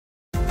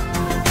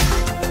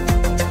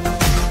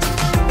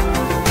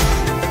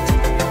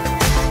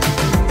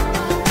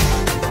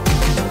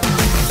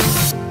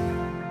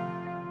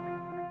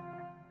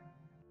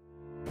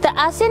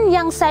ASEAN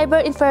Young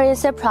Cyber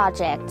Influencer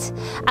Project,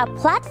 a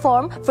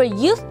platform for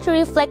youth to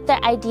reflect their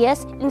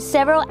ideas in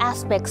several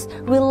aspects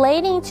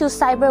relating to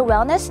cyber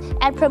wellness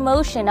and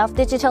promotion of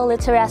digital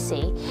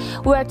literacy,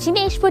 where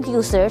teenage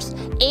producers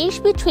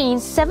aged between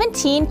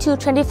 17 to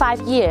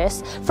 25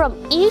 years from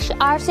each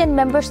ASEAN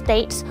member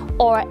states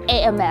or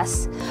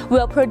AMS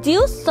will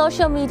produce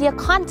social media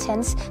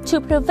contents to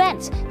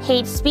prevent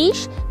hate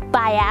speech,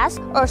 bias,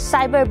 or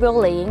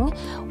cyberbullying,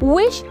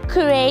 which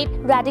create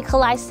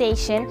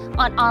radicalization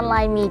on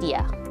online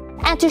media.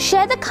 And to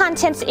share the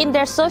contents in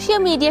their social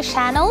media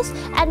channels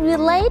and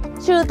relate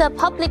through the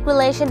Public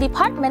Relations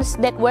Department's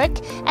network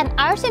and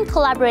ASEAN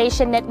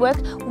Collaboration Network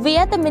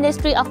via the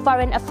Ministry of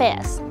Foreign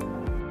Affairs.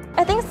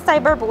 I think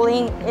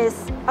cyberbullying is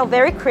a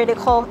very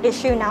critical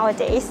issue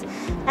nowadays,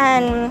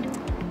 and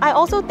I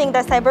also think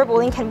that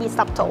cyberbullying can be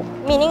subtle,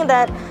 meaning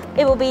that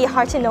it will be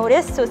hard to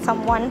notice to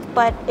someone,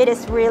 but it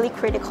is really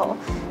critical.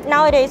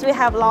 Nowadays, we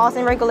have laws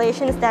and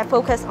regulations that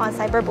focus on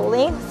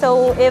cyberbullying.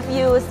 So if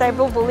you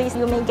cyberbully,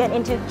 you may get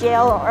into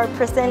jail or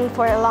prison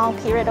for a long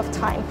period of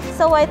time.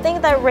 So I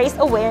think that raise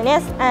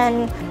awareness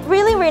and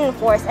really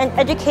reinforce and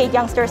educate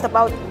youngsters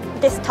about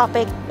this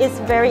topic is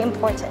very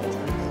important.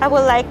 I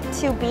would like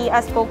to be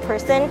a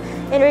spokesperson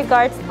in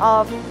regards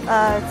of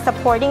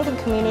supporting the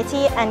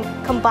community and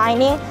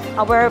combining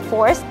our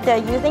force, the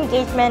youth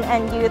engagement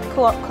and youth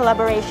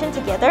collaboration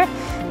together,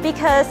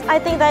 because I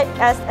think that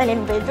as an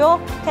individual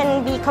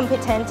can be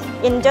competent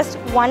in just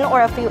one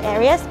or a few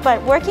areas,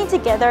 but working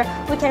together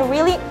we can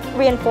really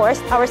reinforce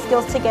our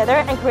skills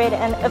together and create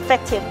an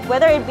effective,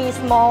 whether it be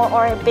small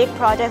or a big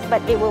project,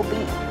 but it will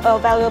be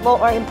valuable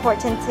or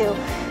important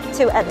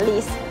to at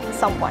least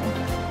someone.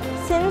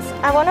 Since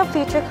I want a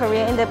future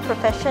career in the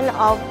profession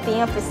of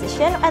being a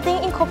physician, I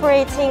think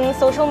incorporating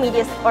social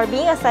media or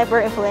being a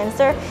cyber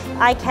influencer,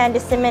 I can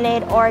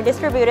disseminate or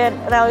distribute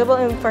valuable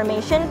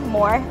information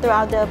more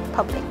throughout the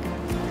public.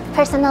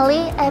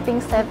 Personally, I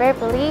think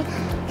cyberbullying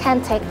can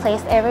take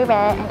place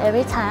everywhere and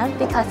every time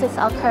because it's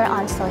occur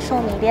on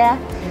social media.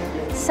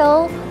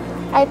 So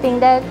I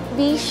think that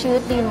we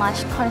should be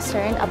much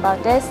concerned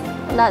about this,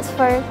 not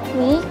for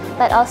me,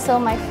 but also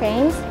my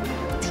friends,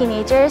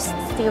 teenagers,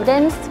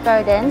 students,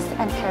 guardians,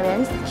 and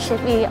parents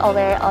should be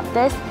aware of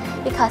this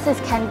because it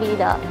can be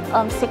the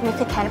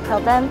significant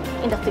problem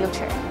in the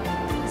future.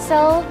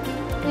 So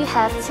we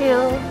have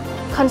to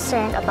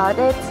concern about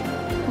it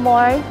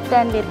more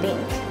than we think.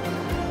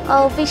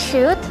 We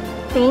should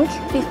think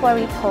before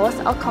we post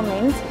or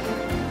comment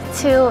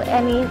to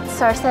any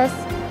sources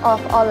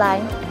of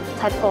online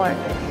platform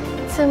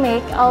to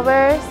make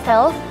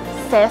ourselves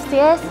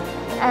safest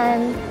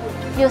and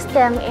use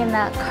them in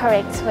a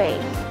correct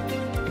way.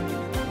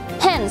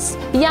 Hence,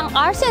 young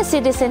ASEAN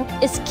citizen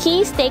is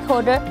key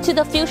stakeholder to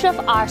the future of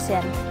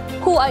ASEAN,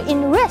 who are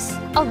in risk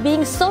of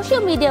being social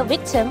media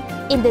victim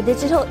in the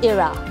digital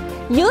era.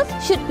 Youth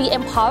should be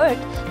empowered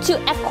to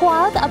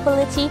acquire the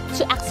ability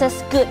to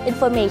access good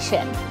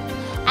information,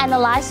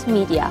 analyze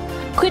media,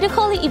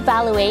 critically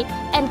evaluate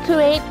and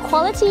create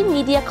quality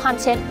media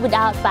content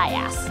without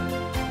bias.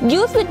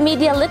 Youth with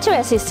media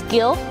literacy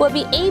skill will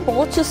be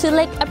able to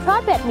select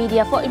appropriate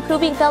media for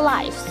improving their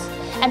lives,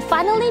 and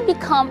finally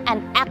become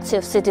an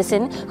active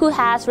citizen who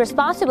has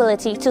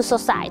responsibility to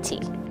society.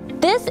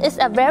 This is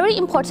a very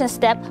important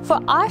step for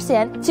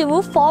ASEAN to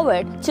move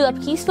forward to a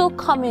peaceful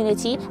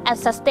community and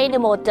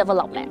sustainable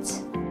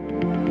development.